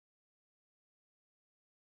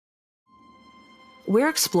We're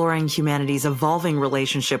exploring humanity's evolving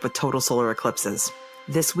relationship with total solar eclipses.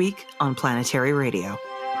 This week on Planetary Radio.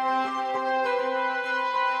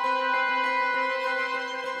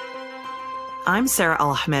 I'm Sarah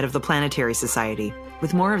Al-Ahmed of the Planetary Society,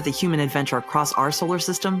 with more of the human adventure across our solar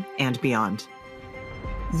system and beyond.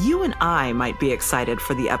 You and I might be excited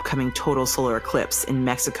for the upcoming total solar eclipse in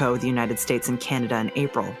Mexico, the United States, and Canada in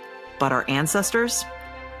April, but our ancestors,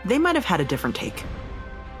 they might have had a different take.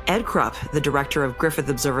 Ed Krupp, the director of Griffith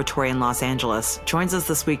Observatory in Los Angeles, joins us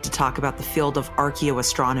this week to talk about the field of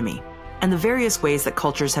archaeoastronomy and the various ways that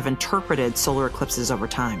cultures have interpreted solar eclipses over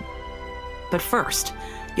time. But first,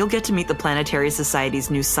 you'll get to meet the Planetary Society's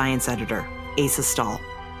new science editor, Asa Stahl.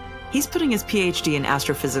 He's putting his PhD in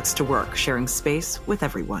astrophysics to work, sharing space with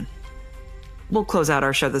everyone. We'll close out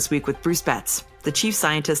our show this week with Bruce Betts, the chief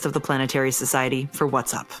scientist of the Planetary Society, for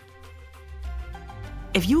What's Up.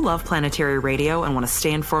 If you love Planetary Radio and want to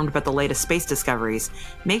stay informed about the latest space discoveries,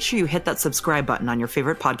 make sure you hit that subscribe button on your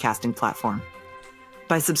favorite podcasting platform.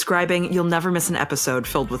 By subscribing, you'll never miss an episode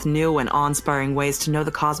filled with new and awe-inspiring ways to know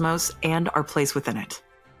the cosmos and our place within it.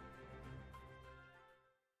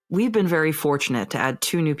 We've been very fortunate to add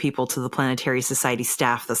 2 new people to the Planetary Society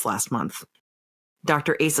staff this last month.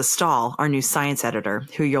 Dr. Asa Stahl, our new science editor,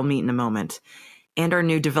 who you'll meet in a moment, and our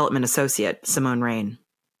new development associate, Simone Rain.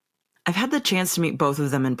 I've had the chance to meet both of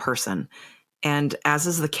them in person, and as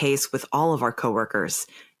is the case with all of our coworkers,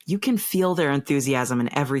 you can feel their enthusiasm in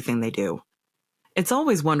everything they do. It's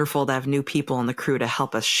always wonderful to have new people on the crew to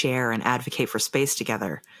help us share and advocate for space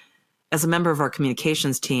together. As a member of our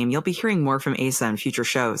communications team, you'll be hearing more from Asa in future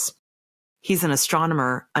shows. He's an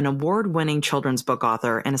astronomer, an award-winning children's book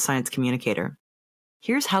author, and a science communicator.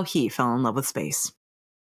 Here's how he fell in love with space.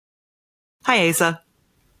 Hi, Asa.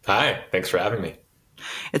 Hi, thanks for having me.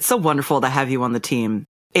 It's so wonderful to have you on the team.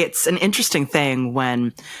 It's an interesting thing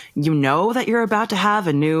when you know that you're about to have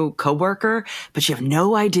a new coworker, but you have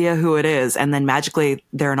no idea who it is, and then magically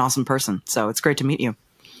they're an awesome person. So it's great to meet you.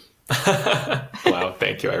 Wow,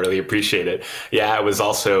 thank you. I really appreciate it. Yeah, it was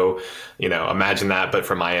also, imagine that, but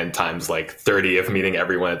for my end, times like 30 of meeting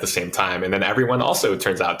everyone at the same time. And then everyone also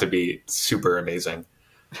turns out to be super amazing.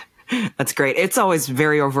 That's great. It's always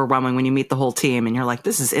very overwhelming when you meet the whole team and you're like,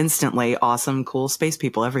 this is instantly awesome, cool space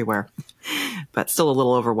people everywhere, but still a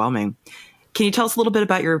little overwhelming. Can you tell us a little bit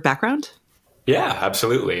about your background? Yeah,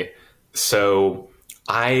 absolutely. So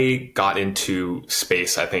I got into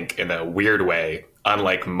space, I think, in a weird way,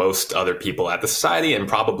 unlike most other people at the Society and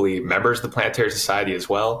probably members of the Planetary Society as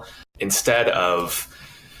well. Instead of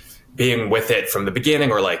being with it from the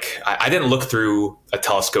beginning, or I didn't look through a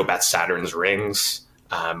telescope at Saturn's rings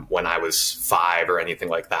when I was 5 or anything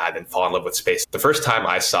like that and fall in love with space. The first time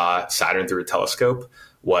I saw Saturn through a telescope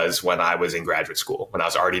was when I was in graduate school, when I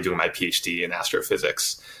was already doing my PhD in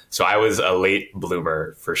astrophysics. So I was a late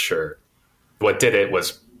bloomer for sure. What did it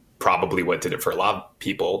was probably what did it for a lot of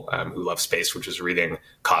people who love space, which is reading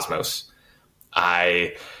Cosmos.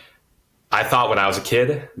 I thought when I was a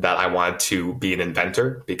kid that I wanted to be an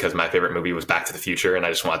inventor because my favorite movie was Back to the Future. And I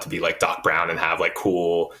just wanted to be like Doc Brown and have like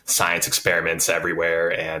cool science experiments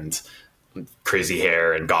everywhere and crazy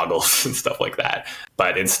hair and goggles and stuff like that.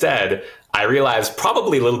 But instead, I realized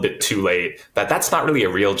probably a little bit too late that that's not really a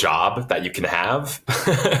real job that you can have.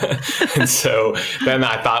 And so then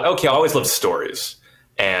I thought, okay, I always loved stories.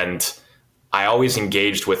 And I always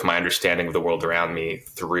engaged with my understanding of the world around me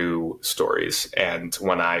through stories. And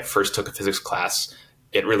when I first took a physics class,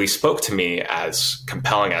 it really spoke to me as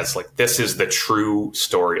compelling as like, this is the true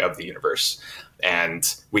story of the universe.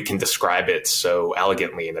 And we can describe it so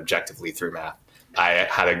elegantly and objectively through math. I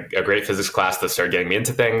had a great physics class that started getting me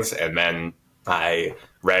into things. And then I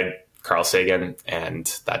read Carl Sagan,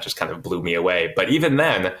 and that just kind of blew me away. But even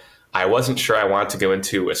then, I wasn't sure I wanted to go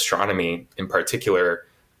into astronomy in particular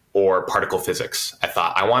or particle physics. I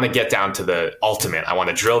thought, I want to get down to the ultimate. I want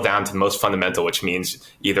to drill down to the most fundamental, which means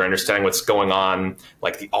either understanding what's going on,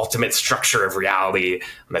 like the ultimate structure of reality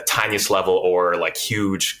on the tiniest level, or like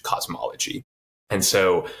huge cosmology. And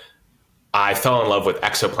so I fell in love with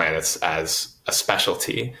exoplanets as a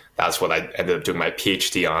specialty. That's what I ended up doing my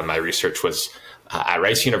PhD on. My research was at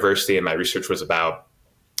Rice University, and my research was about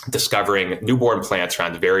discovering newborn plants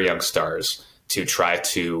around very young stars to try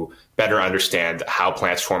to better understand how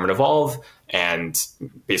plants form and evolve, and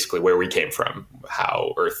basically where we came from,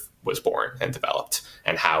 how Earth was born and developed,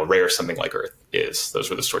 and how rare something like Earth is. Those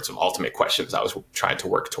were the sorts of ultimate questions I was trying to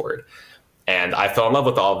work toward. And I fell in love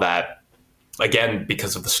with all of that, again,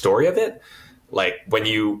 because of the story of it. Like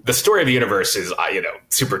the story of the universe is,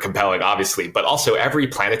 super compelling, obviously, but also every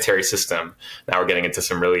planetary system, now we're getting into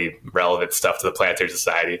some really relevant stuff to the Planetary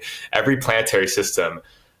Society, every planetary system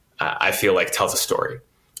I feel like tells a story.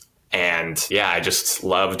 And yeah, I just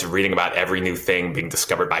loved reading about every new thing being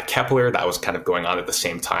discovered by Kepler that was kind of going on at the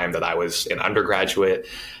same time that I was an undergraduate,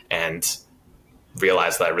 and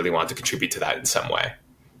realized that I really wanted to contribute to that in some way.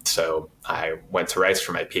 So I went to Rice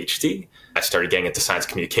for my PhD. I started getting into science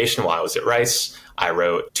communication while I was at Rice. I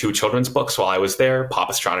wrote 2 children's books while I was there, pop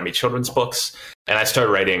astronomy children's books, and I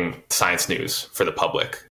started writing science news for the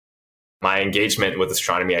public. My engagement with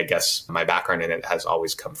astronomy, I guess my background in it has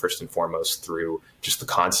always come first and foremost through just the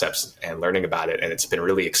concepts and learning about it. And it's been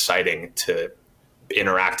really exciting to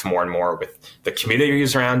interact more and more with the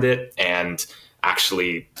communities around it. And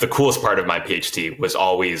actually, the coolest part of my PhD was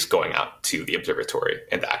always going out to the observatory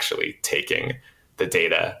and actually taking the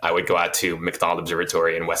data. I would go out to McDonald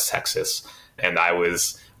Observatory in West Texas, and I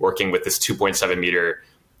was working with this 2.7 meter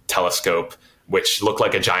telescope, which looked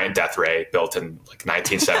like a giant death ray built in like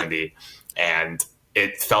 1970. And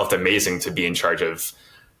it felt amazing to be in charge of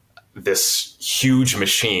this huge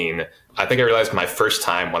machine. I think I realized my first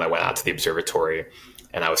time when I went out to the observatory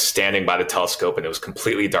and I was standing by the telescope and it was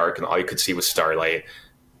completely dark and all you could see was starlight.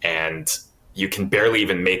 And you can barely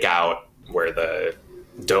even make out where the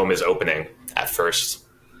dome is opening at first.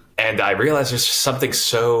 And I realized there's just something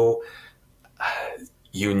so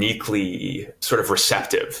uniquely sort of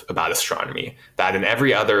receptive about astronomy that in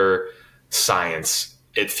every other science,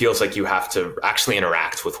 it feels like you have to actually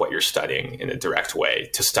interact with what you're studying in a direct way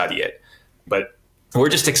to study it. But we're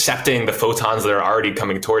just accepting the photons that are already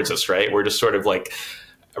coming towards us, right? We're just sort of like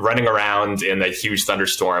running around in a huge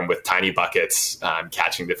thunderstorm with tiny buckets,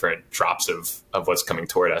 catching different drops of what's coming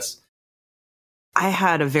toward us. I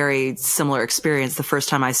had a very similar experience the first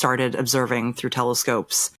time I started observing through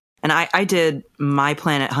telescopes. And I did my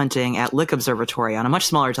planet hunting at Lick Observatory on a much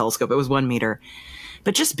smaller telescope. It was 1 meter.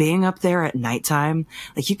 But just being up there at nighttime,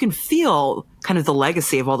 like you can feel kind of the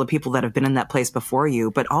legacy of all the people that have been in that place before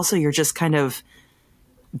you, but also you're just kind of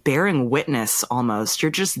bearing witness almost.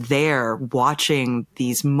 You're just there watching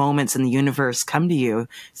these moments in the universe come to you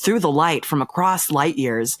through the light from across light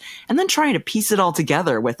years, and then trying to piece it all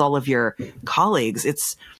together with all of your colleagues.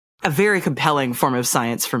 It's a very compelling form of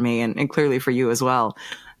science for me, and clearly for you as well.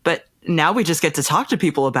 But now we just get to talk to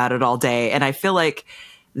people about it all day. And I feel like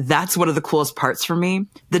that's one of the coolest parts for me.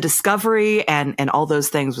 The discovery and all those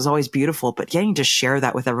things was always beautiful, but getting to share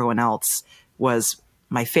that with everyone else was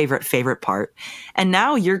my favorite part. And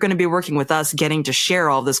now you're going to be working with us, getting to share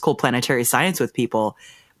all this cool planetary science with people.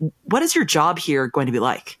 What is your job here going to be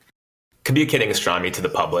like? Communicating astronomy to the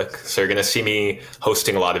public. So you're going to see me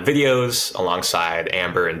hosting a lot of videos alongside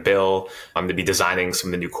Amber and Bill. I'm going to be designing some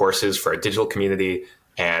of the new courses for our digital community,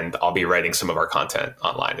 and I'll be writing some of our content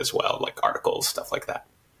online as well, like articles, stuff like that.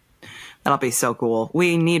 That'll be so cool.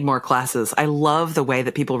 We need more classes. I love the way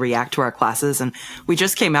that people react to our classes. And we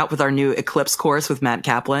just came out with our new Eclipse course with Matt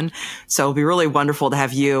Kaplan. So it'll be really wonderful to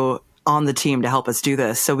have you on the team to help us do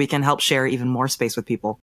this so we can help share even more space with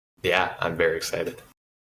people. Yeah, I'm very excited.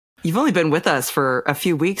 You've only been with us for a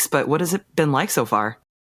few weeks, but what has it been like so far?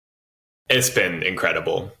 It's been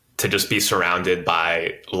incredible to just be surrounded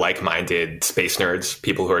by like-minded space nerds,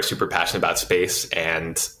 people who are super passionate about space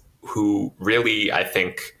and who really, I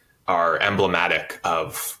think, are emblematic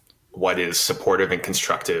of what is supportive and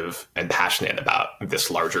constructive and passionate about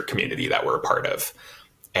this larger community that we're a part of.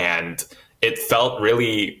 And it felt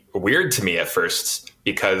really weird to me at first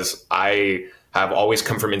because I have always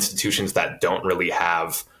come from institutions that don't really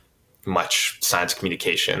have much science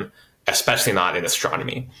communication, especially not in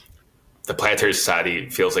astronomy. The Planetary Society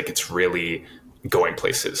feels like it's really going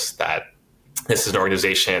places, that this is an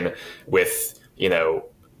organization with,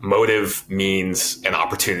 motive, means, and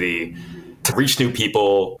opportunity to reach new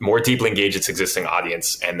people, more deeply engage its existing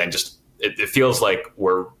audience. And then just, it feels like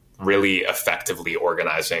we're really effectively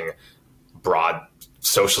organizing broad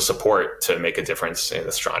social support to make a difference in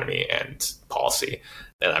astronomy and policy.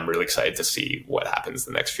 And I'm really excited to see what happens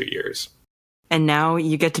in the next few years. And now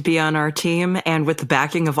you get to be on our team, and with the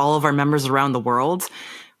backing of all of our members around the world,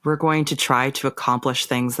 we're going to try to accomplish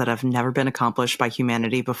things that have never been accomplished by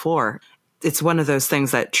humanity before. It's one of those things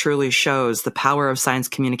that truly shows the power of science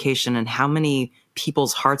communication and how many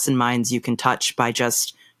people's hearts and minds you can touch by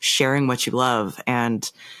just sharing what you love.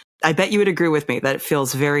 And I bet you would agree with me that it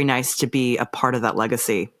feels very nice to be a part of that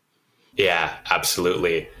legacy. Yeah,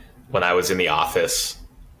 absolutely. When I was in the office,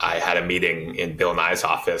 I had a meeting in Bill Nye's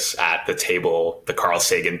office at the table, the Carl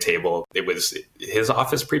Sagan table. It was his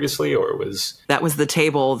office previously, or it was... That was the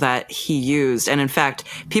table that he used. And in fact,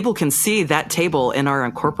 people can see that table in our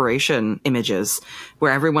incorporation images,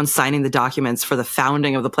 where everyone's signing the documents for the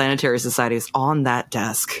founding of the Planetary Society is on that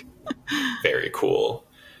desk. Very cool.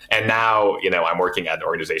 And now, I'm working at an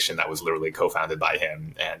organization that was literally co-founded by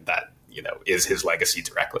him, and that, is his legacy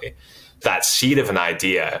directly. That seed of an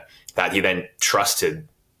idea that he then trusted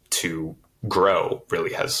to grow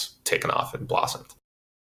really has taken off and blossomed.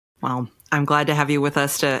 Well, I'm glad to have you with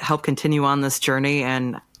us to help continue on this journey.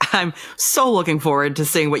 And I'm so looking forward to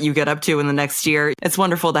seeing what you get up to in the next year. It's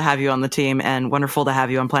wonderful to have you on the team and wonderful to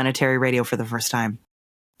have you on Planetary Radio for the first time.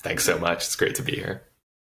 Thanks so much. It's great to be here.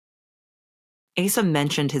 Asa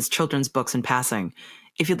mentioned his children's books in passing.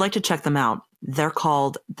 If you'd like to check them out, they're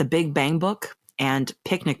called The Big Bang Book and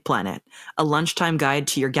Picnic Planet, a lunchtime guide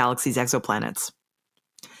to your galaxy's exoplanets.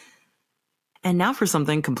 And now for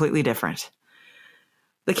something completely different.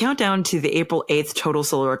 The countdown to the April 8th total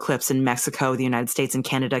solar eclipse in Mexico, the United States, and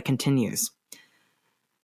Canada continues.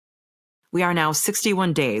 We are now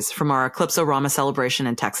 61 days from our Eclipsorama celebration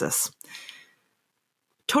in Texas.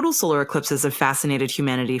 Total solar eclipses have fascinated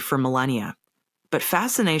humanity for millennia, but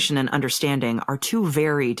fascination and understanding are two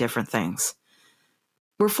very different things.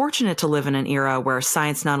 We're fortunate to live in an era where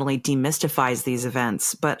science not only demystifies these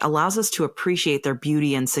events, but allows us to appreciate their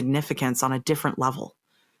beauty and significance on a different level.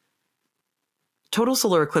 Total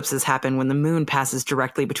solar eclipses happen when the moon passes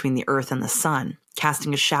directly between the Earth and the sun,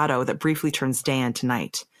 casting a shadow that briefly turns day into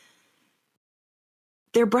night.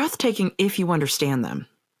 They're breathtaking if you understand them,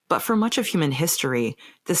 but for much of human history,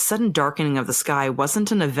 this sudden darkening of the sky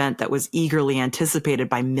wasn't an event that was eagerly anticipated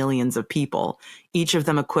by millions of people, each of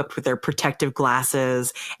them equipped with their protective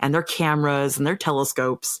glasses and their cameras and their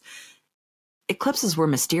telescopes. Eclipses were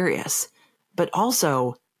mysterious, but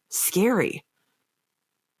also scary.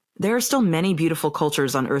 There are still many beautiful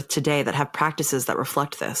cultures on Earth today that have practices that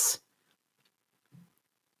reflect this.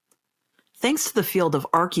 Thanks to the field of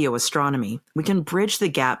archaeoastronomy, we can bridge the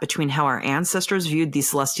gap between how our ancestors viewed these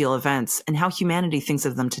celestial events and how humanity thinks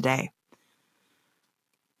of them today.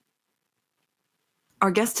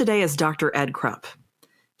 Our guest today is Dr. Ed Krupp.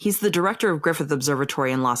 He's the director of Griffith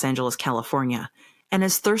Observatory in Los Angeles, California, and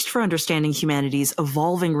his thirst for understanding humanity's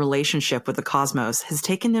evolving relationship with the cosmos has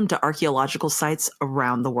taken him to archaeological sites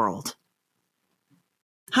around the world.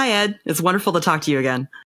 Hi, Ed. It's wonderful to talk to you again.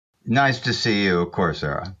 Nice to see you, of course,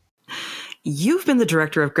 Sarah. You've been the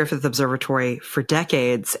director of Griffith Observatory for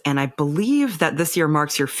decades, and I believe that this year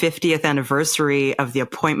marks your 50th anniversary of the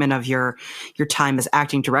appointment of your time as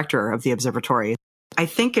acting director of the observatory. I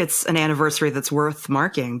think it's an anniversary that's worth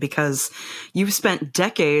marking because you've spent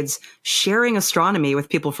decades sharing astronomy with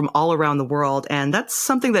people from all around the world, and that's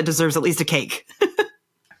something that deserves at least a cake.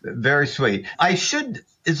 Very sweet. I should,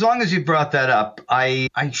 as long as you brought that up, I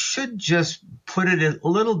should just put it a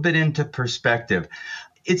little bit into perspective.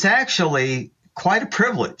 It's actually quite a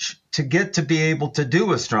privilege to get to be able to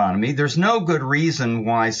do astronomy. There's no good reason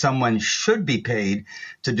why someone should be paid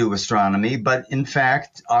to do astronomy, but in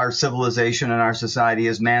fact, our civilization and our society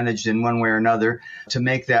has managed in one way or another to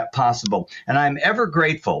make that possible. And I'm ever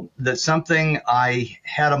grateful that something I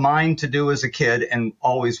had a mind to do as a kid and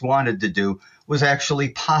always wanted to do was actually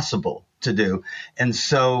possible to do. And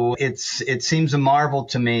so it seems a marvel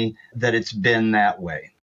to me that it's been that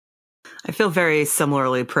way. I feel very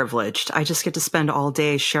similarly privileged. I just get to spend all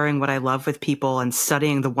day sharing what I love with people and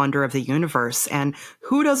studying the wonder of the universe. And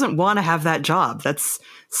who doesn't want to have that job? That's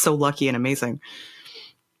so lucky and amazing.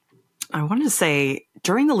 I wanted to say,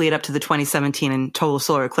 during the lead up to the 2017 total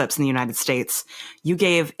solar eclipse in the United States, you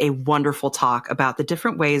gave a wonderful talk about the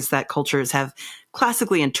different ways that cultures have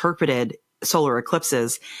classically interpreted solar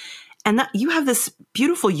eclipses. And that you have this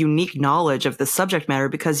beautiful, unique knowledge of the subject matter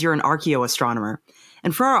because you're an archaeoastronomer.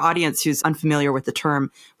 And for our audience who's unfamiliar with the term,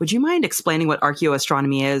 would you mind explaining what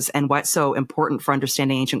archaeoastronomy is and why it's so important for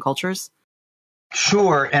understanding ancient cultures?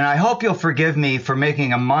 Sure, and I hope you'll forgive me for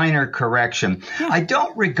making a minor correction. Yeah. I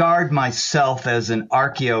don't regard myself as an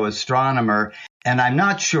archaeoastronomer, and I'm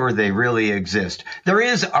not sure they really exist. There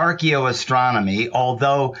is archaeoastronomy,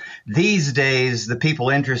 although these days the people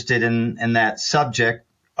interested in that subject,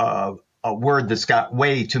 a word that's got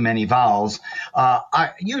way too many vowels,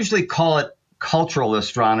 I usually call it cultural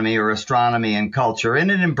astronomy or astronomy and culture,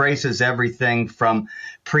 and it embraces everything from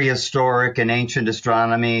prehistoric and ancient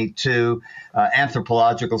astronomy to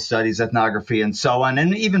anthropological studies, ethnography, and so on,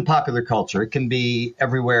 and even popular culture. It can be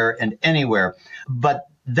everywhere and anywhere. But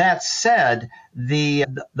that said, the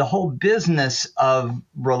whole business of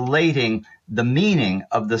relating the meaning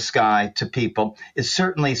of the sky to people is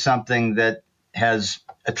certainly something that has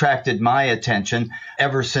attracted my attention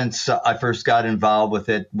ever since I first got involved with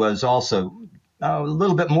it, was also a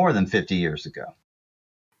little bit more than 50 years ago.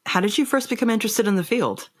 How did you first become interested in the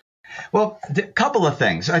field? Well, a couple of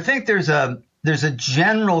things. I think there's a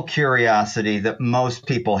general curiosity that most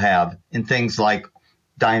people have in things like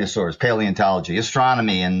dinosaurs, paleontology,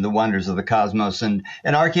 astronomy, and the wonders of the cosmos, and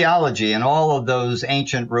archaeology, and all of those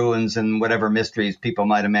ancient ruins and whatever mysteries people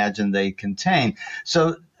might imagine they contain.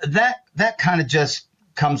 So that kind of just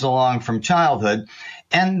comes along from childhood.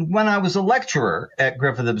 And when I was a lecturer at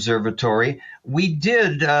Griffith Observatory, we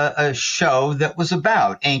did a show that was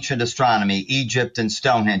about ancient astronomy, Egypt and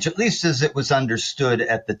Stonehenge, at least as it was understood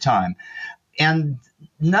at the time. And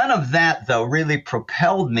none of that, though, really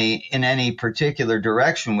propelled me in any particular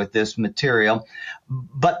direction with this material.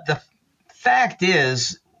 But the fact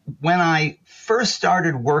is, when I first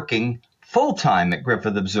started working full-time at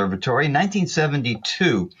Griffith Observatory in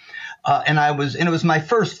 1972, and it was my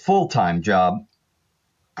first full-time job,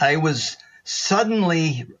 I was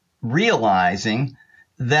suddenly realizing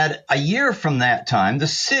that a year from that time, the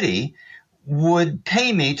city would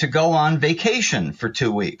pay me to go on vacation for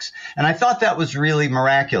 2 weeks. And I thought that was really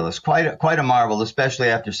miraculous, quite a marvel, especially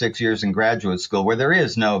after 6 years in graduate school where there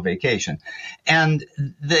is no vacation. And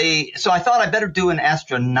so I thought I better do an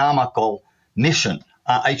astronomical mission.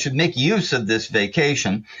 I should make use of this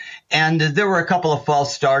vacation. And there were a couple of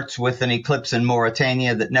false starts with an eclipse in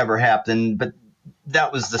Mauritania that never happened, but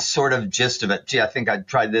that was the sort of gist of it. Gee, I think I'd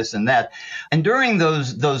try this and that. And during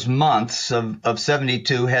those months of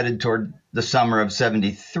 72 headed toward the summer of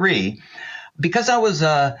 73, because I was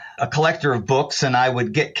a collector of books and I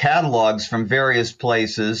would get catalogs from various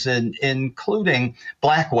places, including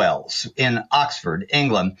Blackwell's in Oxford,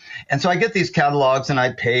 England. And so I get these catalogs and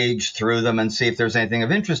I page through them and see if there's anything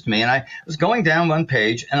of interest to me. And I was going down one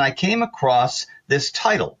page and I came across this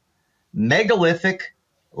title, Megalithic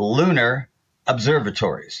Lunar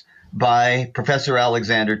Observatories by Professor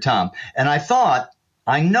Alexander Thom. And I thought,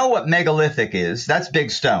 I know what megalithic is. That's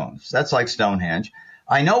big stones. That's like Stonehenge.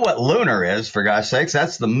 I know what lunar is, for gosh sakes.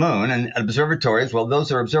 That's the moon. And observatories, well,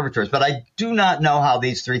 those are observatories. But I do not know how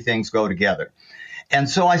these three things go together. And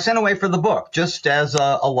so I sent away for the book, just as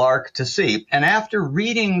a lark to see. And after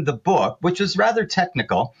reading the book, which is rather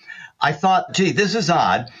technical, I thought, gee, this is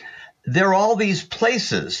odd. There are all these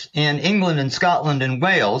places in England and Scotland and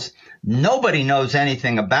Wales. Nobody knows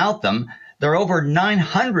anything about them. There are over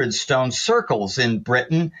 900 stone circles in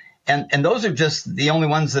Britain, and those are just the only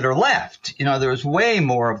ones that are left. You know, there's way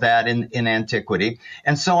more of that in antiquity.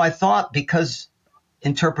 And so I thought, because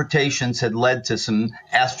interpretations had led to some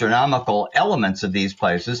astronomical elements of these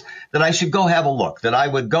places, that I should go have a look, that I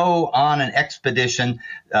would go on an expedition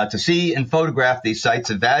to see and photograph these sites,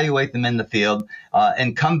 evaluate them in the field,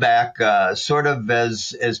 and come back sort of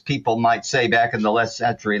as people might say back in the last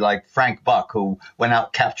century, like Frank Buck, who went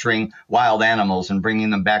out capturing wild animals and bringing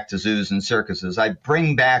them back to zoos and circuses. I'd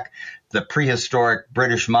bring back the prehistoric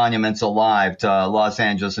British monuments alive to Los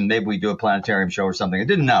Angeles, and maybe we do a planetarium show or something. I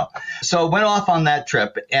didn't know. So I went off on that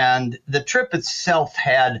trip, and the trip itself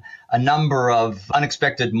had a number of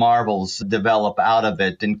unexpected marvels develop out of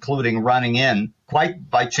it, including running in, quite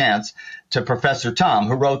by chance, to Professor Thom,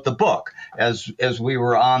 who wrote the book, as we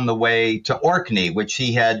were on the way to Orkney, which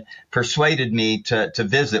he had persuaded me to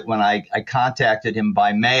visit when I contacted him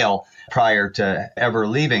by mail prior to ever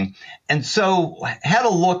leaving. And so had a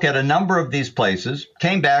look at a number of these places,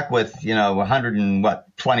 came back with,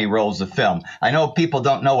 120 rolls of film. I know people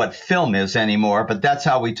don't know what film is anymore, but that's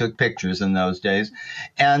how we took pictures in those days.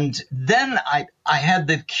 And then I had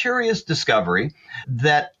the curious discovery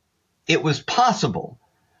that it was possible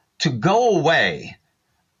to go away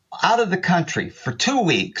out of the country for 2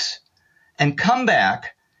 weeks and come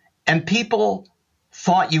back, and people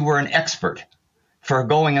thought you were an expert for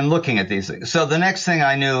going and looking at these things. So the next thing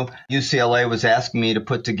I knew, UCLA was asking me to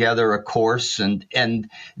put together a course, and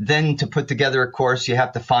then to put together a course, you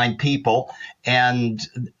have to find people. And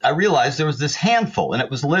I realized there was this handful, and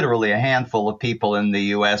it was literally a handful of people in the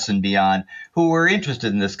U.S. and beyond who were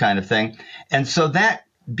interested in this kind of thing. And so that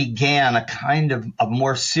began a kind of a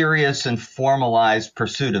more serious and formalized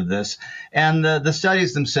pursuit of this. And the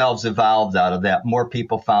studies themselves evolved out of that. More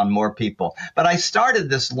people found more people. But I started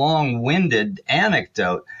this long-winded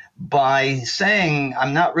anecdote by saying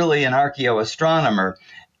I'm not really an archaeoastronomer,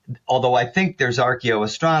 although I think there's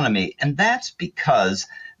archaeoastronomy. And that's because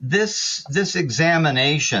this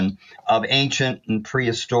examination of ancient and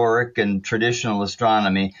prehistoric and traditional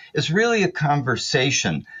astronomy is really a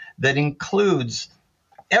conversation that includes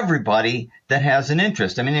everybody that has an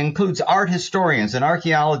interest. I mean, it includes art historians and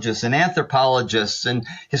archaeologists and anthropologists and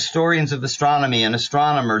historians of astronomy and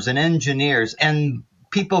astronomers and engineers and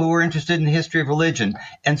people who are interested in the history of religion.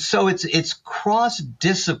 And so it's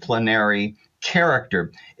cross-disciplinary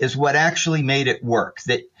character is what actually made it work,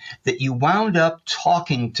 that you wound up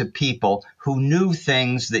talking to people who knew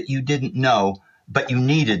things that you didn't know, but you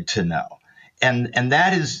needed to know. And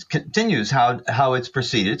that continues how it's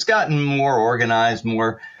proceeded. It's gotten more organized,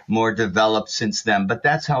 more developed since then, but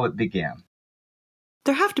that's how it began.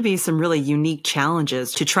 There have to be some really unique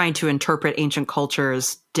challenges to trying to interpret ancient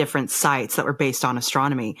cultures' different sites that were based on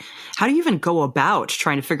astronomy. How do you even go about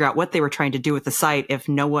trying to figure out what they were trying to do with the site if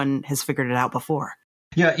no one has figured it out before?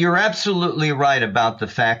 Yeah, you're absolutely right about the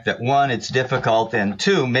fact that one, it's difficult, and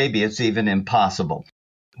two, maybe it's even impossible.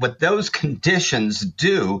 What those conditions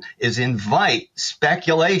do is invite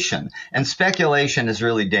speculation. And speculation is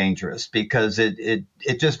really dangerous because it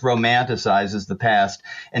just romanticizes the past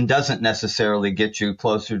and doesn't necessarily get you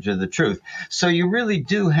closer to the truth. So you really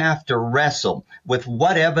do have to wrestle with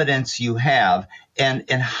what evidence you have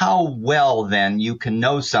and how well then you can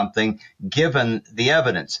know something given the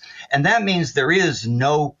evidence. And that means there is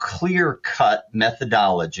no clear-cut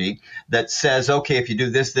methodology that says, okay, if you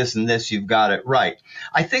do this, this, and this, you've got it right.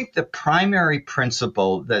 I think the primary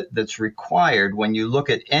principle that's required when you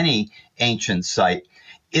look at any ancient site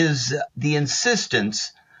is the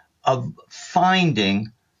insistence of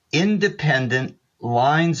finding independent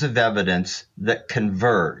lines of evidence that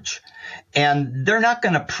converge. And they're not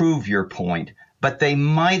going to prove your point, but they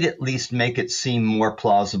might at least make it seem more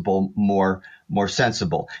plausible, more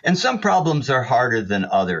sensible. And some problems are harder than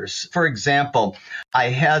others. For example, I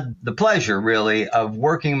had the pleasure, really, of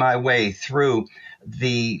working my way through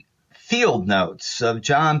the field notes of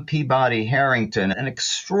John Peabody Harrington, an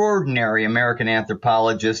extraordinary American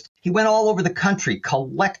anthropologist. He went all over the country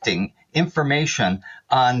collecting information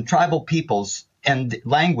on tribal peoples and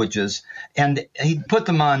languages, and he'd put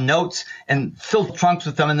them on notes and fill trunks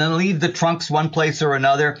with them and then leave the trunks one place or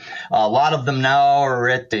another. A lot of them now are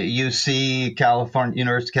at the UC,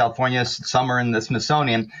 University of California, some are in the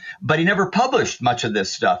Smithsonian, but he never published much of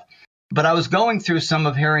this stuff. But I was going through some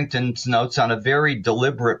of Harrington's notes on a very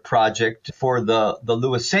deliberate project for the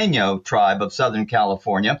Luiseno tribe of Southern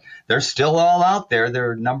California. They're still all out there. There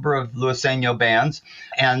are a number of Luiseno bands,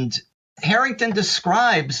 and Harrington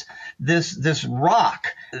describes this rock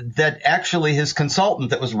that actually his consultant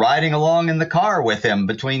that was riding along in the car with him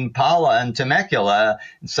between Pala and Temecula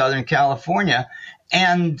in Southern California.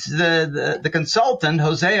 And the consultant,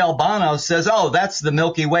 Jose Albano, says, oh, that's the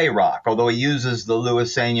Milky Way rock, although he uses the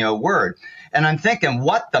Luiseno word. And I'm thinking,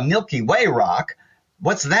 what, the Milky Way rock?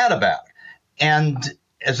 What's that about? And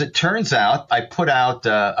as it turns out, I put out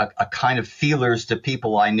a kind of feelers to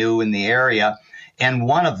people I knew in the area. And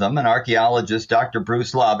one of them, an archaeologist, Dr.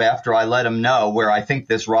 Bruce Love, after I let him know where I think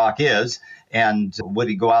this rock is, and would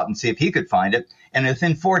he go out and see if he could find it. And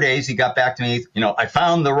within 4 days, he got back to me, I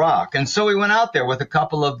found the rock. And so we went out there with a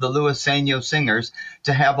couple of the Luiseno singers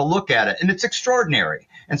to have a look at it. And it's extraordinary.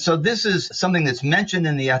 And so this is something that's mentioned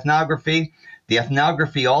in the ethnography. The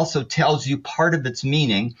ethnography also tells you part of its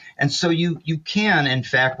meaning, and so you can, in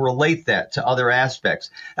fact, relate that to other aspects.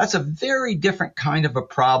 That's a very different kind of a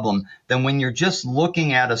problem than when you're just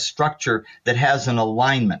looking at a structure that has an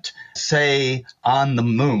alignment, say, on the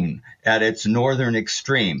moon at its northern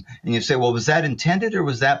extreme. And you say, well, was that intended or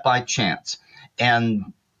was that by chance?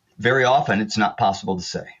 And very often it's not possible to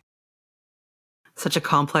say. Such a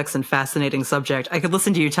complex and fascinating subject. I could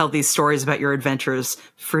listen to you tell these stories about your adventures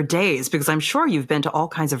for days because I'm sure you've been to all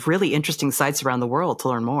kinds of really interesting sites around the world to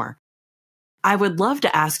learn more. I would love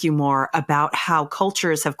to ask you more about how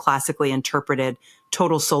cultures have classically interpreted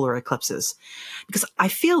total solar eclipses, because I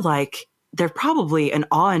feel like they're probably an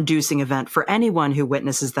awe-inducing event for anyone who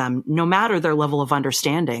witnesses them, no matter their level of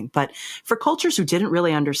understanding. But for cultures who didn't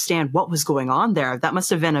really understand what was going on there, that must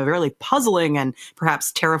have been a really puzzling and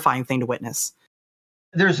perhaps terrifying thing to witness.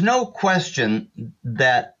 There's no question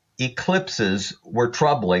that eclipses were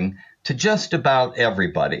troubling to just about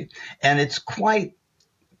everybody. And it's quite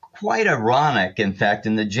ironic, in fact,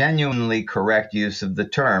 in the genuinely correct use of the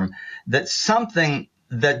term, that something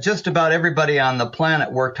that just about everybody on the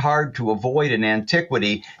planet worked hard to avoid in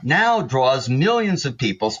antiquity now draws millions of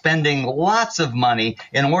people spending lots of money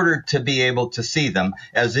in order to be able to see them,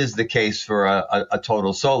 as is the case for a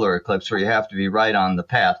total solar eclipse where you have to be right on the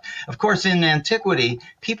path. Of course, in antiquity,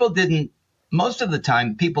 most of the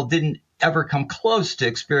time, people didn't ever come close to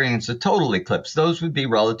experience a total eclipse. Those would be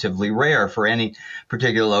relatively rare for any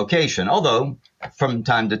particular location, although from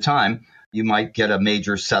time to time, you might get a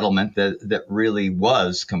major settlement that really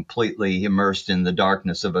was completely immersed in the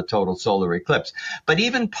darkness of a total solar eclipse. But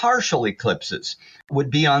even partial eclipses would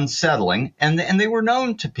be unsettling, and they were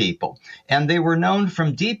known to people. And they were known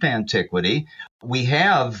from deep antiquity. We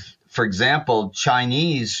have For example,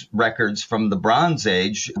 Chinese records from the Bronze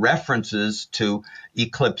Age, references to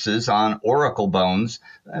eclipses on oracle bones.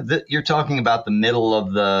 You're talking about the middle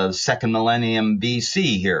of the second millennium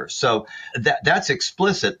BC here. So that's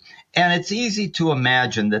explicit. And it's easy to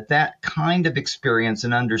imagine that that kind of experience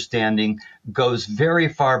and understanding goes very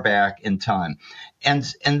far back in time. And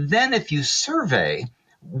then if you survey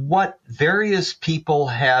what various people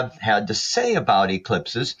have had to say about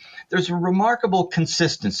eclipses, there's a remarkable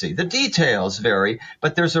consistency. The details vary,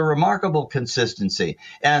 but there's a remarkable consistency.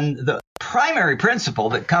 And the primary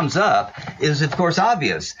principle that comes up is, of course,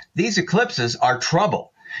 obvious. These eclipses are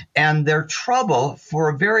trouble. And they're trouble for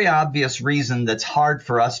a very obvious reason that's hard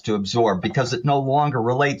for us to absorb because it no longer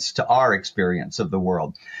relates to our experience of the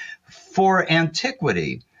world. For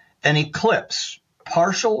antiquity, an eclipse,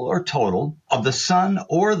 partial or total, of the sun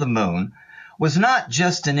or the moon, was not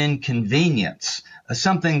just an inconvenience,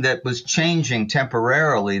 something that was changing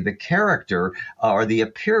temporarily the character or the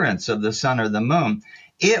appearance of the sun or the moon.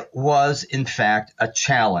 It was, in fact, a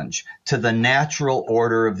challenge to the natural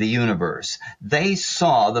order of the universe. They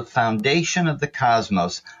saw the foundation of the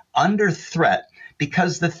cosmos under threat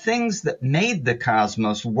because the things that made the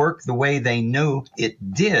cosmos work the way they knew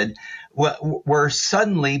it did were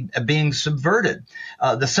suddenly being subverted.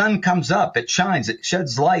 The sun comes up, it shines, it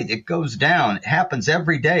sheds light, it goes down. It happens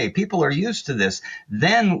every day. People are used to this.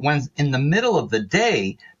 Then when in the middle of the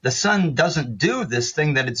day, the sun doesn't do this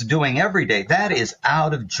thing that it's doing every day, that is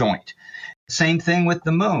out of joint. Same thing with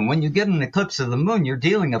the moon. When you get an eclipse of the moon, you're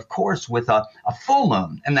dealing, of course, with a full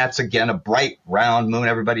moon. And that's, again, a bright, round moon.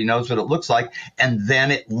 Everybody knows what it looks like. And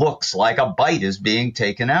then it looks like a bite is being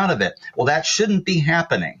taken out of it. Well, that shouldn't be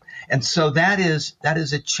happening. And so that is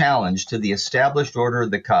a challenge to the established order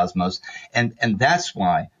of the cosmos. And that's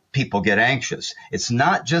why people get anxious. It's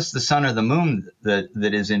not just the sun or the moon that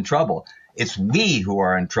is in trouble. It's we who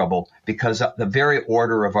are in trouble because the very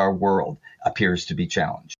order of our world appears to be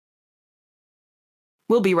challenged.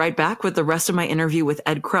 We'll be right back with the rest of my interview with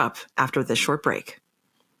Ed Krupp after this short break.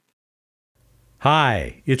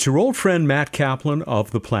 Hi, it's your old friend Matt Kaplan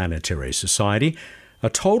of the Planetary Society. A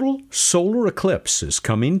total solar eclipse is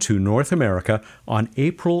coming to North America on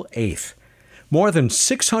April 8th. More than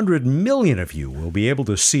 600 million of you will be able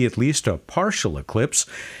to see at least a partial eclipse,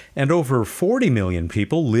 and over 40 million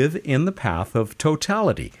people live in the path of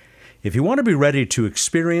totality. If you want to be ready to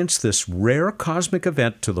experience this rare cosmic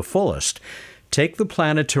event to the fullest, take the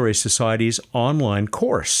Planetary Society's online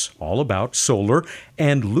course all about solar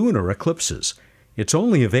and lunar eclipses. It's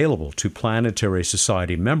only available to Planetary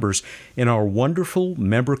Society members in our wonderful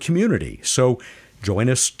member community. So join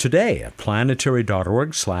us today at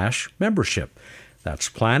planetary.org/membership. That's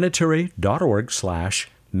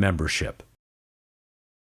planetary.org/membership.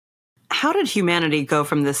 How did humanity go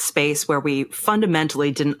from this space where we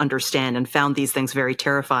fundamentally didn't understand and found these things very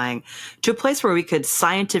terrifying to a place where we could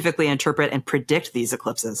scientifically interpret and predict these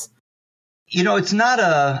eclipses? You know, it's not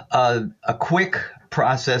a quick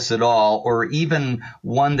process at all, or even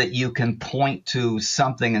one that you can point to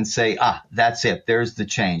something and say, that's it, there's the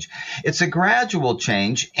change. It's a gradual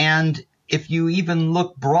change, and if you even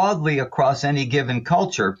look broadly across any given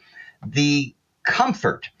culture, the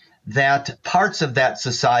comfort that parts of that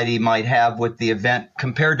society might have with the event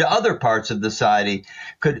compared to other parts of the society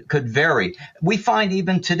could vary. We find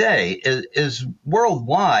even today is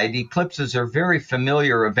worldwide, eclipses are very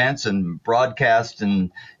familiar events and broadcast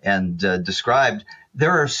and described.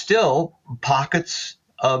 There are still pockets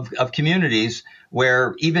of communities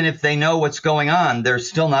where even if they know what's going on, they're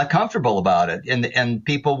still not comfortable about it. And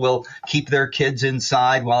people will keep their kids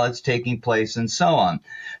inside while it's taking place and so on.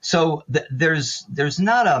 So there's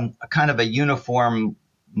not a kind of a uniform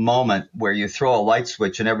moment where you throw a light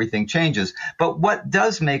switch and everything changes. But what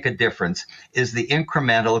does make a difference is the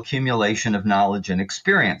incremental accumulation of knowledge and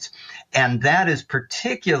experience. And that is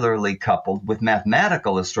particularly coupled with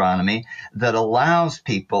mathematical astronomy that allows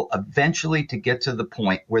people eventually to get to the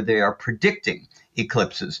point where they are predicting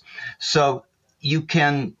eclipses. So you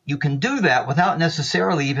can do that without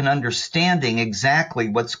necessarily even understanding exactly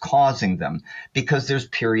what's causing them, because there's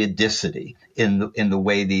periodicity in the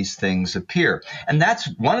way these things appear. And that's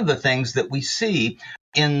one of the things that we see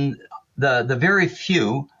in the very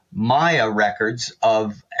few Maya records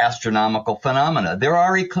of astronomical phenomena. There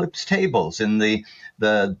are eclipse tables in the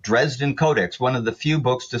Dresden Codex, one of the few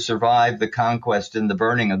books to survive the conquest and the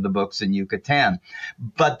burning of the books in Yucatan.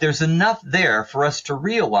 But there's enough there for us to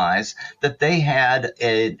realize that they had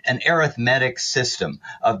an arithmetic system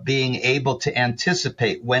of being able to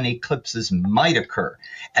anticipate when eclipses might occur.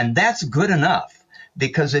 And that's good enough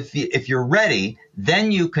because if you're ready,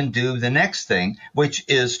 then you can do the next thing, which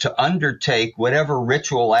is to undertake whatever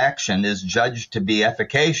ritual action is judged to be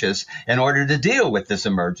efficacious in order to deal with this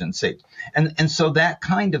emergency. And so that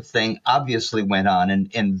kind of thing obviously went on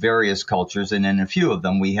in various cultures, and in a few of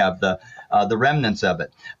them we have the remnants of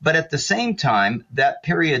it. But at the same time, that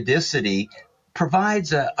periodicity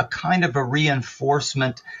provides a kind of a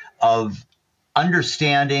reinforcement of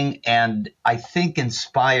understanding, and I think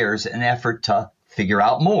inspires an effort to figure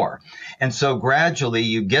out more. And so gradually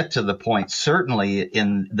you get to the point, certainly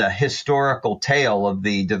in the historical tale of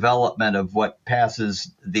the development of what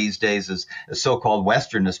passes these days as so-called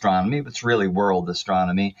Western astronomy, but it's really world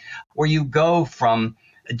astronomy, where you go from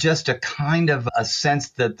just a kind of a sense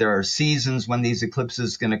that there are seasons when these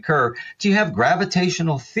eclipses can occur to you have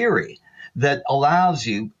gravitational theory that allows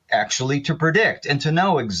you actually to predict and to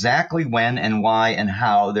know exactly when and why and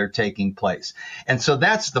how they're taking place. And so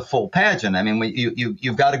that's the full pageant. I mean,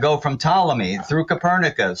 you've got to go from Ptolemy through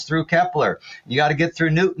Copernicus, through Kepler. You got to get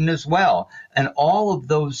through Newton as well. And all of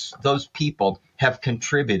those people have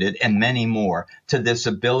contributed, and many more, to this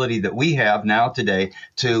ability that we have now today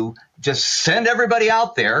to just send everybody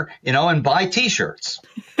out there, and buy T-shirts.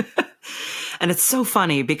 And it's so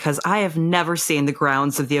funny because I have never seen the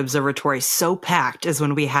grounds of the observatory so packed as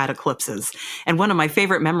when we had eclipses. And one of my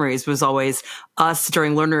favorite memories was always us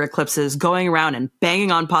during lunar eclipses going around and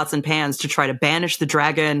banging on pots and pans to try to banish the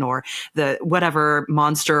dragon or the whatever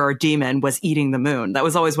monster or demon was eating the moon. That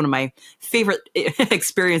was always one of my favorite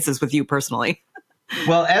experiences with you personally.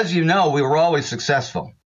 Well, as you know, we were always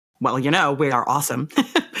successful. Well, we are awesome.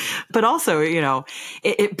 But also,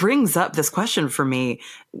 it brings up this question for me.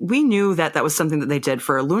 We knew that was something that they did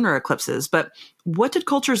for lunar eclipses, but what did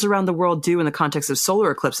cultures around the world do in the context of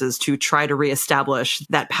solar eclipses to try to reestablish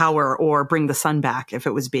that power or bring the sun back if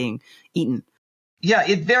it was being eaten? Yeah,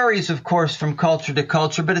 it varies, of course, from culture to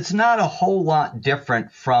culture, but it's not a whole lot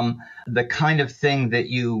different from the kind of thing that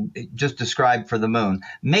you just described for the moon.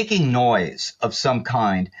 Making noise of some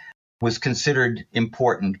kind was considered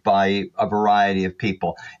important by a variety of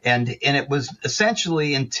people. And it was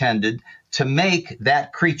essentially intended to make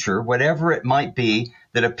that creature, whatever it might be,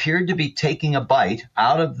 that appeared to be taking a bite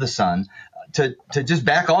out of the sun, to just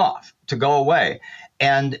back off, to go away.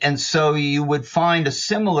 And so you would find a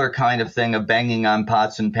similar kind of thing of banging on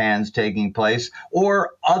pots and pans taking place,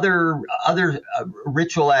 or other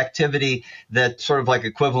ritual activity that's sort of like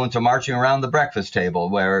equivalent to marching around the breakfast table,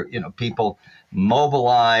 where people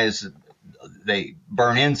mobilize, they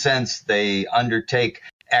burn incense, they undertake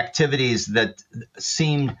activities that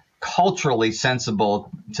seem culturally sensible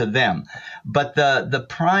to them. But the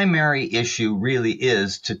primary issue really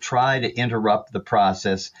is to try to interrupt the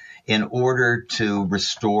process in order to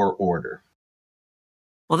restore order.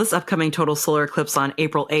 Well, this upcoming total solar eclipse on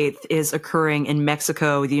April 8th is occurring in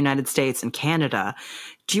Mexico, the United States, and Canada.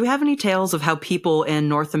 Do you have any tales of how people in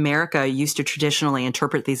North America used to traditionally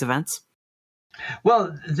interpret these events?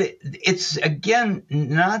 Well, it's, again,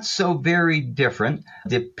 not so very different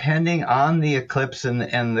depending on the eclipse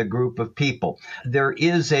and the group of people. There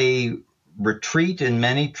is a retreat in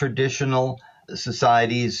many traditional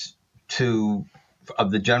societies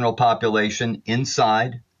of the general population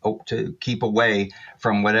inside to keep away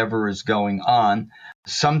from whatever is going on.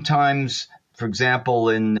 Sometimes, for example,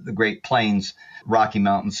 in the Great Plains, Rocky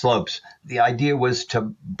Mountain slopes, the idea was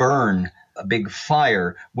to burn a big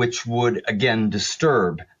fire, which would again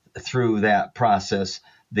disturb through that process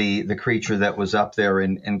the creature that was up there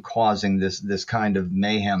and causing this kind of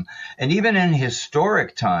mayhem. And even in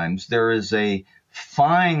historic times, there is a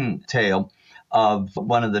fine tale of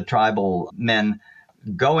one of the tribal men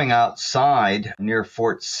going outside near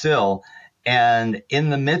Fort Sill and in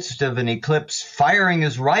the midst of an eclipse firing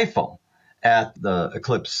his rifle at the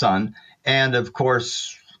eclipsed sun. And of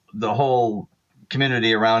course, the whole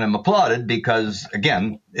community around him applauded because,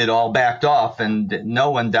 again, it all backed off and no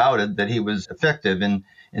one doubted that he was effective in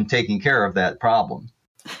taking care of that problem.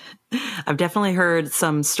 I've definitely heard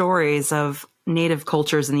some stories of native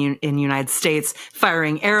cultures in the United States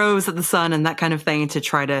firing arrows at the sun and that kind of thing to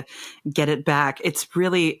try to get it back. It's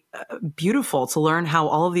really beautiful to learn how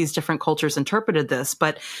all of these different cultures interpreted this,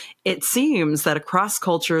 but it seems that across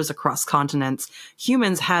cultures, across continents,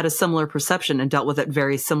 humans had a similar perception and dealt with it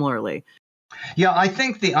very similarly. Yeah, I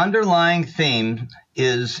think the underlying theme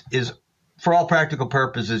is for all practical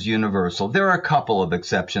purposes universal. There are a couple of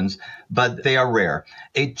exceptions, but they are rare.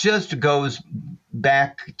 It just goes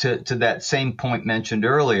back to that same point mentioned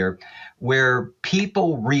earlier, where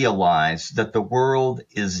people realize that the world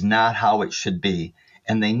is not how it should be,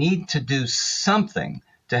 and they need to do something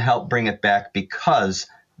to help bring it back because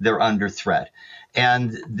they're under threat.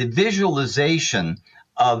 And the visualization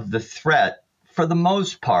of the threat, for the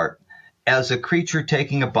most part, as a creature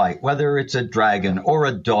taking a bite, whether it's a dragon or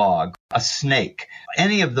a dog, a snake,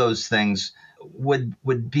 any of those things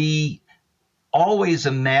would be always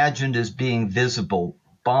imagined as being visible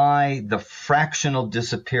by the fractional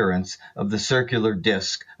disappearance of the circular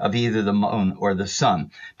disk of either the moon or the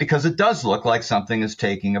sun, because it does look like something is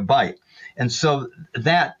taking a bite. And so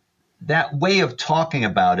that way of talking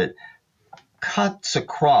about it cuts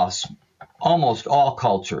across almost all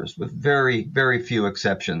cultures with very, very few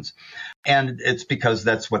exceptions. And it's because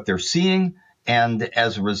that's what they're seeing. And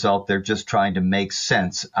as a result, they're just trying to make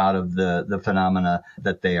sense out of the phenomena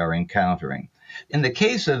that they are encountering. In the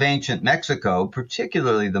case of ancient Mexico,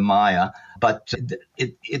 particularly the Maya, but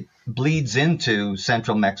it bleeds into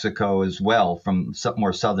central Mexico as well from some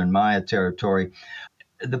more southern Maya territory.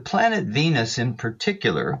 The planet Venus in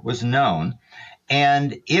particular was known,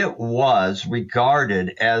 and it was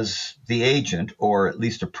regarded as the agent, or at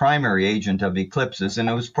least a primary agent of eclipses, and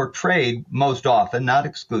it was portrayed most often, not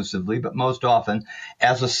exclusively, but most often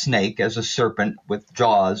as a snake, as a serpent with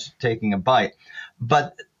jaws taking a bite.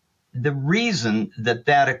 But the reason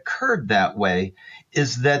that occurred that way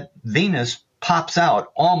is that Venus pops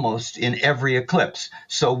out almost in every eclipse.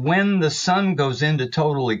 So when the sun goes into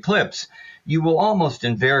total eclipse, you will almost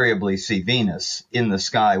invariably see Venus in the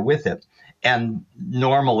sky with it. And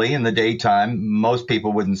normally in the daytime, most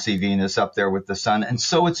people wouldn't see Venus up there with the sun. And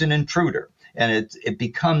so it's an intruder. And it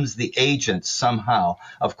becomes the agent somehow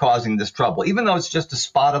of causing this trouble. Even though it's just a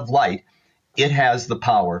spot of light, it has the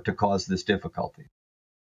power to cause this difficulty.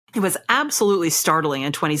 It was absolutely startling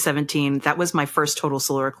in 2017. That was my first total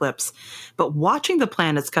solar eclipse. But watching the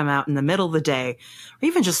planets come out in the middle of the day, or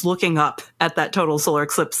even just looking up at that total solar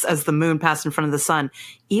eclipse as the moon passed in front of the sun,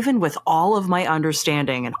 even with all of my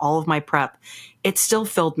understanding and all of my prep, it still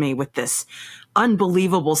filled me with this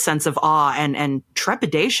unbelievable sense of awe and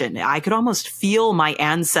trepidation. I could almost feel my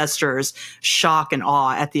ancestors' shock and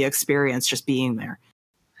awe at the experience just being there.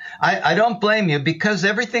 I don't blame you, because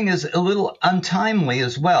everything is a little untimely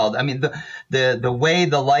as well. I mean, the way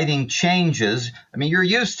the lighting changes, I mean, you're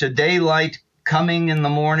used to daylight coming in the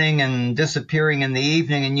morning and disappearing in the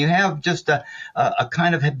evening, and you have just a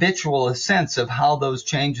kind of habitual sense of how those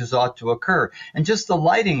changes ought to occur, and just the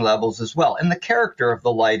lighting levels as well. And the character of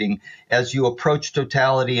the lighting as you approach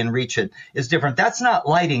totality and reach it is different. That's not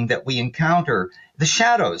lighting that we encounter. The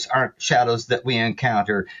shadows aren't shadows that we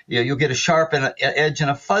encounter. You'll get a sharp edge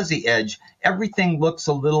and a fuzzy edge. Everything looks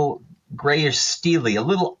a little grayish steely, a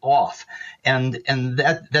little off. And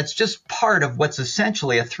that's just part of what's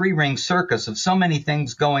essentially a three-ring circus of so many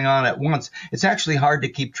things going on at once. It's actually hard to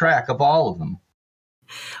keep track of all of them.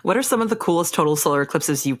 What are some of the coolest total solar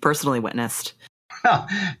eclipses you personally witnessed?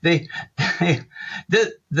 The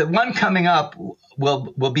one coming up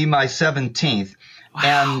will be my 17th. Wow.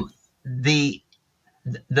 And the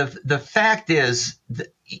fact is,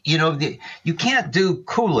 you can't do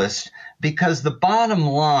coolest, because the bottom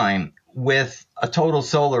line with a total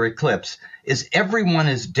solar eclipse is everyone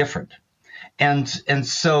is different. And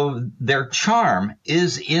so their charm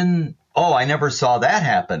is in, I never saw that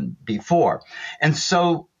happen before. And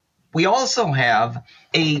so we also have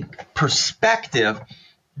a perspective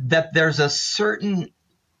that there's a certain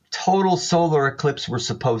total solar eclipse we're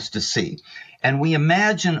supposed to see. And we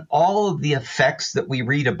imagine all of the effects that we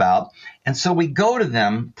read about. And so we go to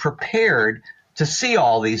them prepared to see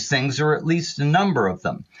all these things, or at least a number of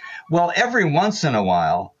them. Well, every once in a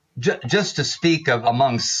while, just to speak of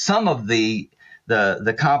among some of the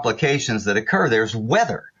complications that occur, there's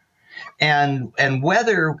weather. And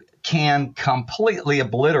weather can completely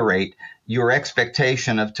obliterate your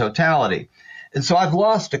expectation of totality. And so I've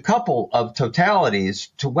lost a couple of totalities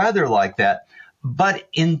to weather like that. But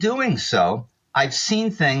in doing so, I've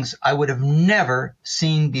seen things I would have never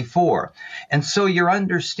seen before. And so your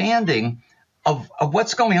understanding of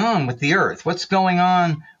what's going on with the Earth, what's going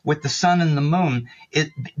on with the sun and the moon,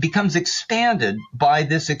 it becomes expanded by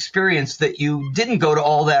this experience that you didn't go to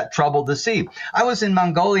all that trouble to see. I was in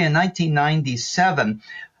Mongolia in 1997,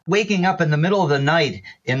 waking up in the middle of the night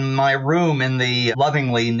in my room in the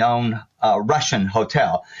lovingly known Russian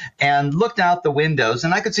hotel, and looked out the windows,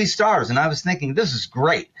 and I could see stars, and I was thinking, this is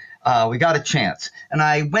great. We got a chance. And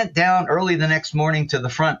I went down early the next morning to the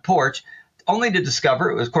front porch, only to discover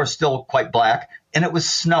it was, of course, still quite black, and it was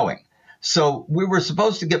snowing. So we were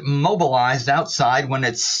supposed to get mobilized outside when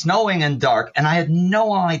it's snowing and dark, and I had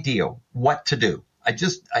no idea what to do.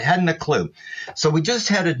 I hadn't a clue. So we just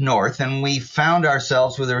headed north, and we found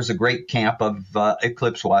ourselves where there was a great camp of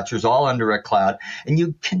eclipse watchers all under a cloud. And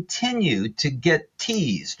you continue to get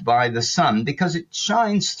teased by the sun because it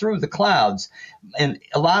shines through the clouds, and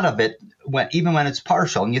a lot of it, even when it's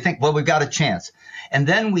partial. And you think, well, we've got a chance. And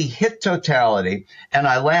then we hit totality, and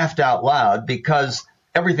I laughed out loud because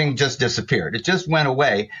everything just disappeared. It just went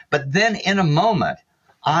away. But then in a moment,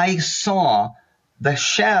 I saw the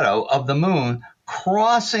shadow of the moon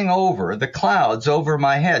crossing over the clouds over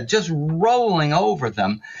my head, just rolling over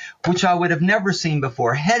them, which I would have never seen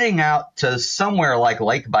before, heading out to somewhere like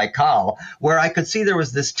Lake Baikal, where I could see there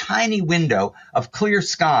was this tiny window of clear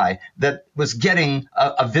sky that was getting